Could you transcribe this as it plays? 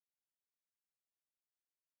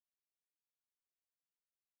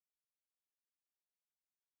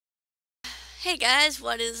Hey guys,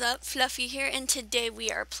 what is up? Fluffy here, and today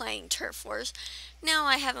we are playing Turf Wars. Now,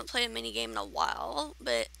 I haven't played a minigame in a while,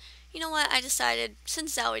 but you know what? I decided,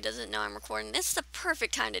 since Zowie doesn't know I'm recording, this is the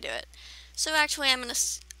perfect time to do it. So actually, I would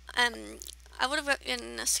have been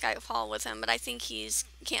in a Skype call with him, but I think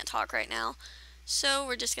can't talk right now. So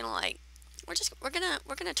we're just gonna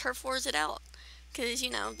we're gonna Turf Wars it out, because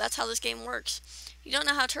that's how this game works. You don't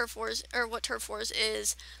know how Turf Wars or what Turf Wars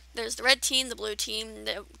is. There's the red team, the blue team.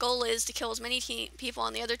 The goal is to kill as many people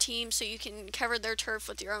on the other team so you can cover their turf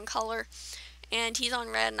with your own color. And he's on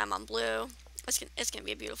red and I'm on blue. It's gonna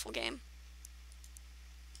be a beautiful game.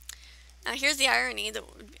 Now here's the irony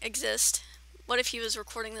that would exist. What if he was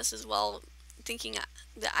recording this as well, thinking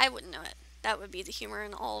that I wouldn't know it? That would be the humor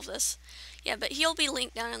in all of this. Yeah, but he'll be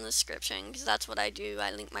linked down in the description, because that's what I do.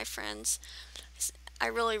 I link my friends. I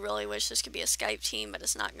really, really wish this could be a Skype team, but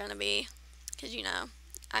it's not going to be, because,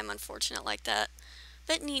 I'm unfortunate like that.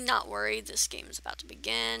 But need not worry, this game is about to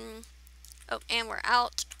begin. Oh, and we're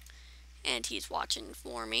out. And he's watching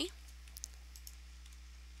for me.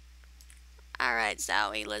 Alright,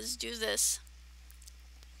 Zowie, let's do this.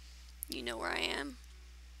 You know where I am.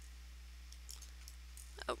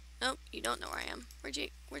 Oh, no, you don't know where I am.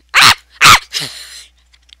 Ah! Ah!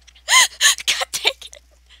 God dang it.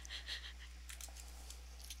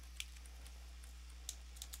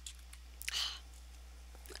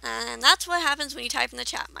 And that's what happens when you type in the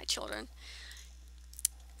chat, my children.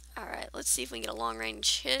 Alright, let's see if we can get a long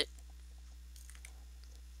range hit.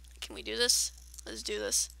 Can we do this? Let's do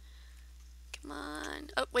this. Come on.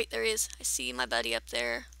 Oh, wait, there he is. I see my buddy up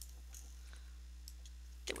there.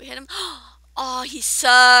 Did we hit him? Oh, he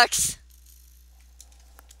sucks.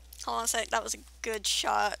 Hold on a sec. That was a good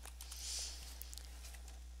shot.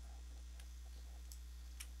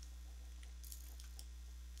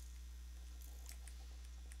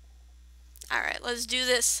 Alright, let's do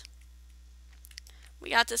this. We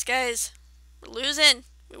got this, guys. We're losing.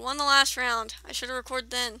 We won the last round. I should have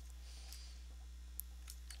recorded then.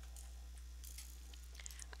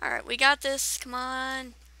 Alright, we got this. Come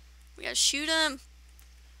on. We gotta shoot him.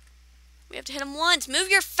 We have to hit him once. Move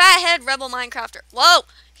your fat head, Rebel Minecrafter. Whoa!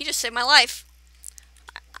 He just saved my life.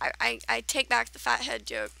 I take back the fat head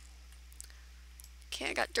joke. Okay,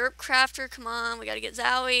 I got Derp Crafter. Come on, we gotta get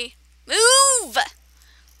Zowie. Move!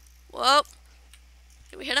 Whoa.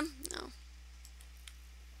 Did we hit him? No.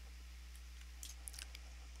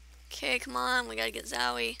 Okay, come on, we gotta get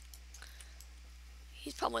Zowie.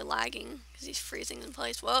 He's probably lagging because he's freezing in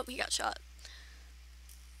place. Whoa, he got shot.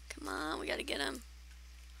 Come on, we gotta get him.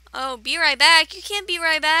 Oh, be right back. You can't be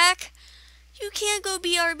right back. You can't go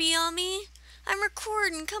BRB on me. I'm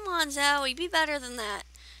recording. Come on, Zowie. Be better than that.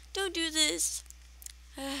 Don't do this.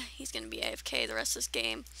 He's going to be AFK the rest of this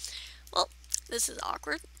game. Well, this is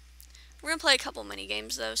awkward. We're going to play a couple mini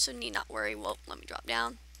games though, so need not worry. Well, let me drop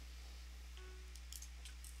down.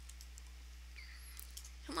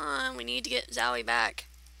 Come on, we need to get Zowie back.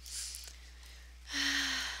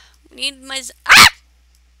 We need my ah!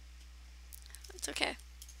 It's okay.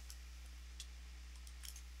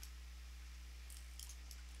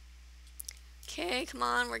 Okay, come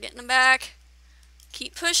on, we're getting him back.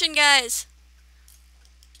 Keep pushing, guys.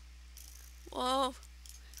 Whoa.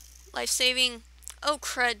 Life-saving. Oh,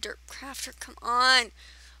 crud, Derp Crafter, come on.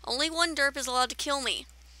 Only one derp is allowed to kill me.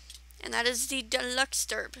 And that is the deluxe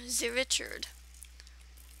derp, the Richard.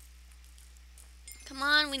 Come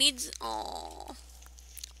on, we need... Aww.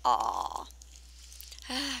 Aww.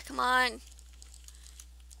 Come on.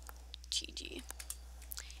 GG.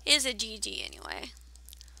 Is a GG anyway.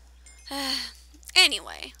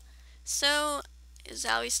 Anyway. So, is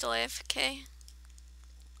Zowie still AFK?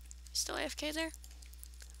 Still AFK there?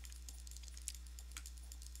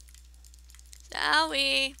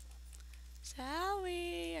 Zowie!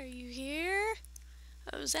 Zowie, are you here?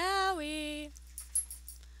 Oh, Zowie!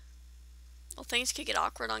 Well, things could get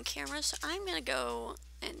awkward on camera, so I'm gonna go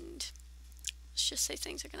and let's just say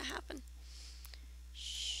things are gonna happen.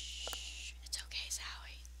 Shh, it's okay,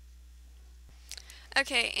 Zowie.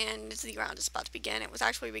 Okay, and the round is about to begin. It was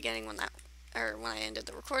actually beginning when I ended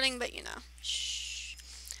the recording, but you know. Shh.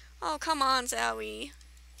 Oh, come on, Zowie.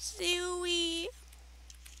 Zowie.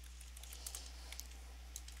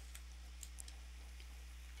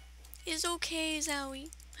 It's okay, Zowie.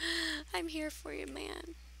 I'm here for you,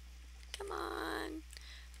 man. Come on.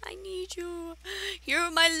 I need you. You're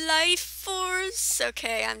my life force.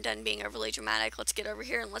 Okay, I'm done being overly dramatic. Let's get over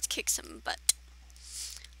here and let's kick some butt.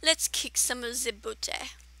 Let's kick some of the butt.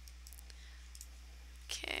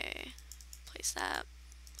 Okay. Place that.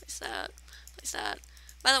 Place that. Place that.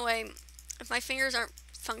 By the way, if my fingers aren't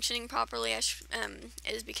functioning properly, it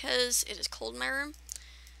is because it is cold in my room.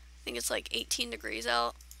 I think it's like 18 degrees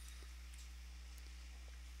out.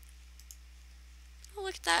 Oh,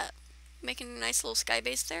 look at that. Making a nice little sky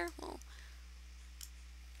base there. Well,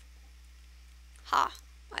 ha.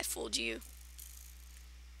 I fooled you.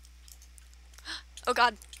 Oh,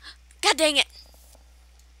 God. God dang it.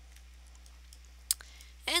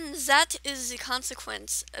 And that is the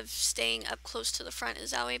consequence of staying up close to the front.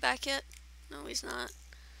 Is Zowie back yet? No, he's not.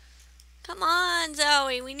 Come on,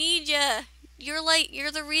 Zowie. We need ya.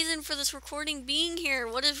 You're the reason for this recording being here.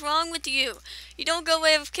 What is wrong with you? You don't go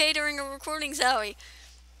AFK during a recording, Zowie.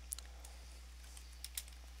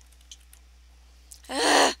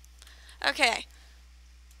 Ugh. Okay.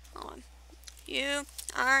 Hold on. You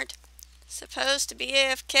aren't supposed to be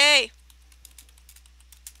AFK.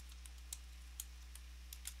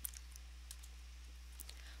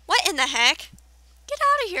 What in the heck? Get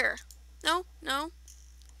out of here. No, no.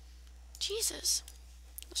 Jesus.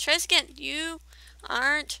 Let's try this again. You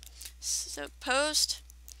aren't supposed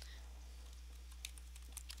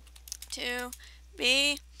to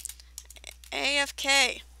be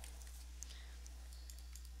AFK.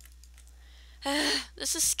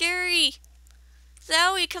 This is scary.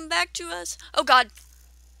 Zowie, come back to us. Oh, God.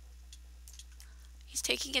 He's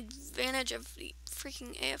taking advantage of the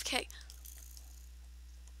freaking AFK.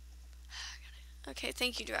 Okay,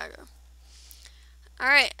 thank you, Drago.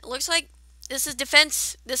 Alright, looks like this is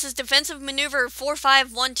defense. This is defensive maneuver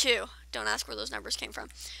 4512. Don't ask where those numbers came from.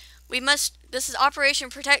 This is Operation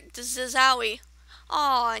Protect Zowie.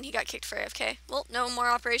 Aw, and he got kicked for AFK. Well, no more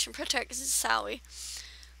Operation Protect Zowie.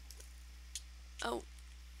 Oh.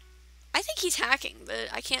 I think he's hacking, but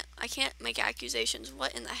I can't make accusations.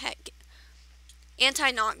 What in the heck?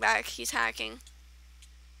 Anti-knockback, he's hacking.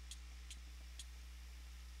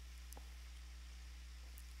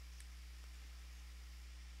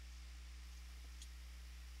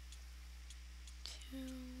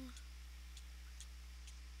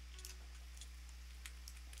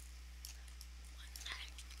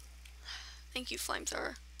 Thank you,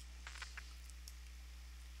 Flamethrower.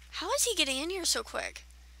 How is he getting in here so quick?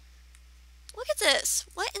 Look at this.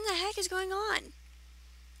 What in the heck is going on?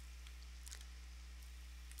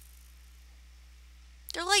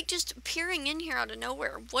 They're like just appearing in here out of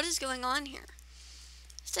nowhere. What is going on here?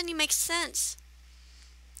 This doesn't even make sense.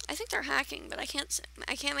 I think they're hacking, but I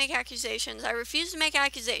can't make accusations. I refuse to make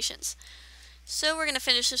accusations. So we're gonna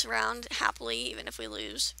finish this round happily, even if we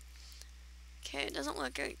lose. Okay, it doesn't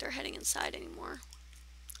look like they're heading inside anymore.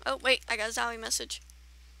 Oh, wait, I got a Zowie message.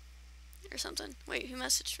 Or something. Wait, who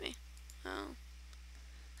messaged me? Oh.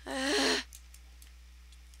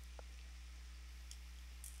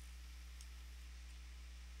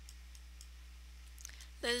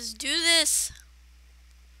 Let's do this.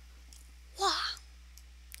 Wah.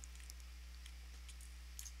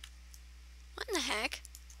 What in the heck?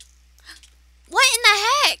 What in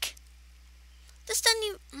the heck? This doesn't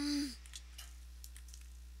even...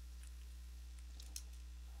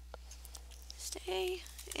 Stay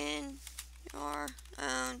in your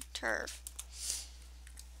own turf.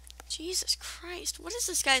 Jesus Christ, what is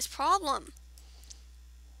this guy's problem?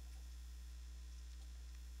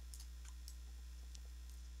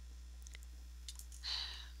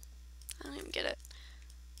 I don't even get it.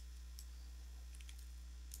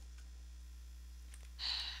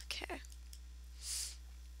 Okay.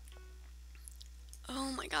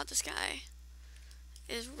 Oh my God, this guy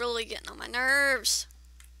is really getting on my nerves.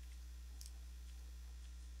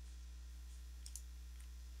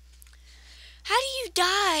 How do you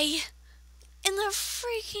die in the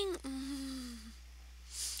freaking...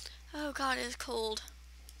 Oh God, it is cold.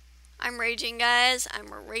 I'm raging, guys.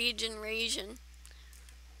 I'm raging.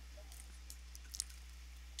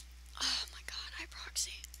 Oh my God,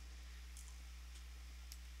 iProxy.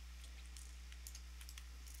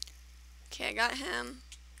 Okay, I got him.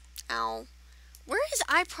 Ow. Where is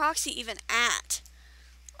iProxy even at?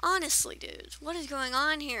 Honestly, dude, what is going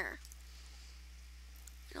on here?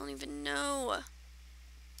 I don't even know.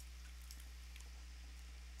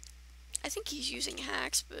 I think he's using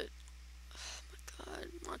hacks, but... Oh my God,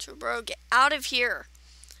 Macho Bro, get out of here!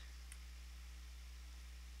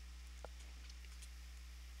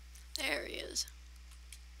 There he is.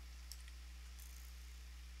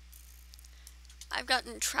 I've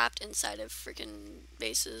gotten trapped inside of freaking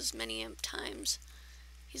bases many times.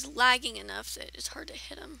 He's lagging enough that it's hard to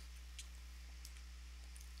hit him.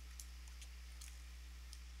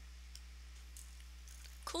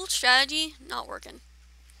 Cool strategy, not working.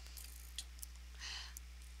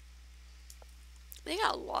 They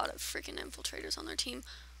got a lot of freaking infiltrators on their team.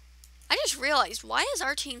 I just realized, why is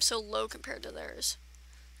our team so low compared to theirs?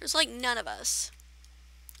 There's like none of us.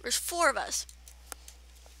 There's 4 of us.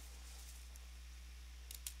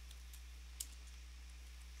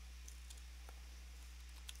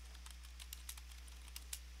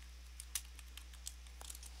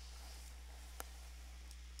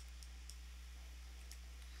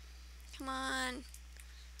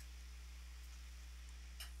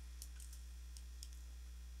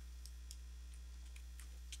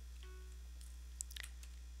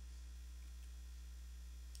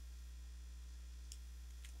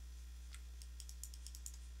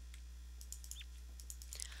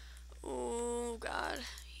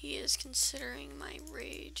 is considering my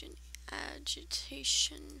rage and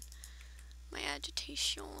agitation. My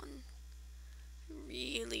agitation.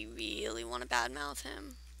 Really, really want to badmouth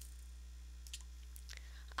him.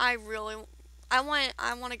 I want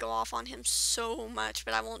to go off on him so much,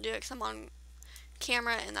 but I won't do it because I'm on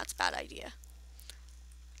camera and that's a bad idea.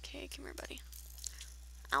 Okay, come here, buddy.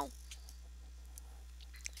 Ow.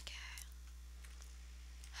 Okay.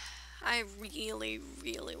 I really,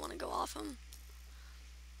 really want to go off him.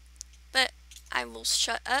 But I will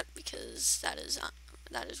shut up because that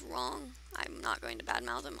is wrong. I'm not going to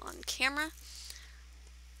badmouth him on camera.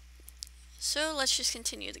 So let's just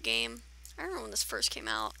continue the game. I remember when this first came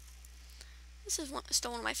out. This is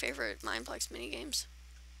still one of my favorite Mineplex minigames.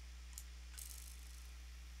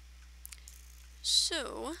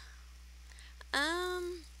 So,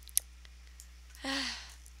 come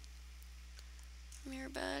here,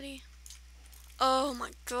 buddy. Oh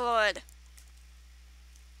my god.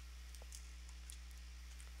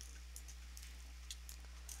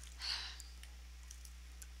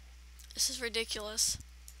 This is ridiculous.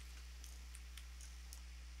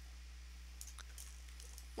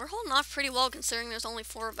 We're holding off pretty well considering there's only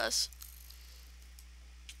 4 of us.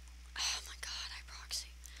 Oh my god, I proxy.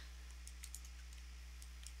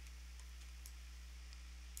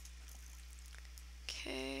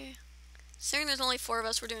 Okay. Considering there's only 4 of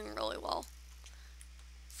us, we're doing really well.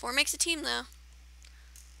 4 makes a team though.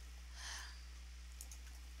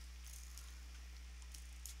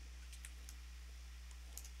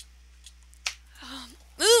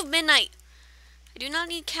 Move, Midnight! I do not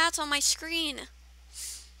need cats on my screen.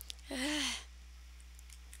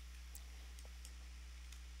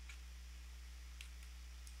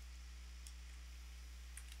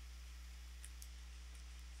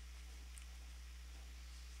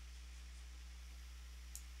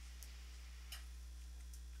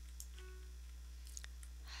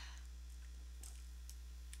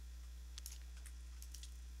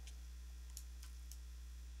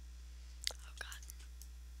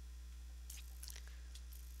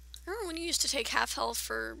 Remember when you used to take half health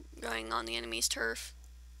for going on the enemy's turf?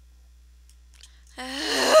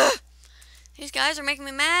 These guys are making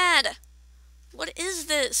me mad. What is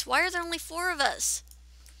this? Why are there only 4 of us?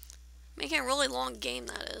 Making a really long game,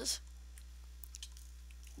 that is.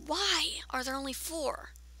 Why are there only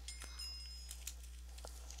 4?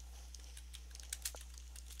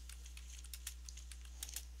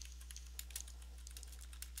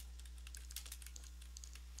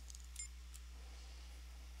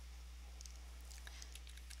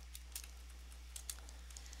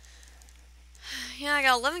 Yeah, I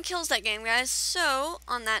got 11 kills that game, guys. So,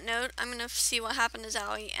 on that note, I'm going to see what happened to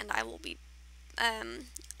Zowie, and I will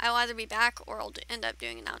either be back or I'll end up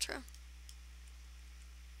doing an outro.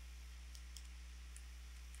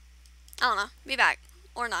 I don't know. Be back.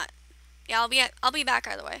 Or not. Yeah, I'll be back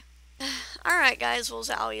either way. Alright, guys. Well,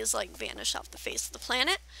 Zowie is, like, vanished off the face of the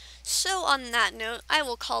planet. So, on that note, I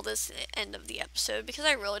will call this the end of the episode, because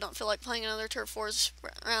I really don't feel like playing another Turf Wars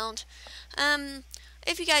round.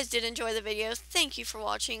 If you guys did enjoy the video, thank you for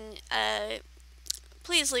watching.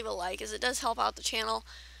 Please leave a like, as it does help out the channel.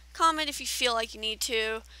 Comment if you feel like you need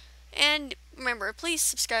to. And remember, please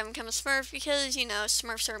subscribe and become a Smurf, because, you know,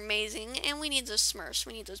 Smurfs are amazing, and we need those Smurfs.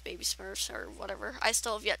 We need those baby Smurfs, or whatever. I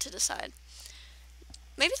still have yet to decide.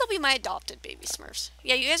 Maybe they'll be my adopted baby Smurfs.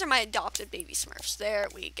 Yeah, you guys are my adopted baby Smurfs. There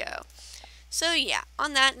we go. So, yeah,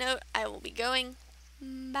 on that note, I will be going.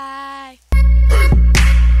 Bye.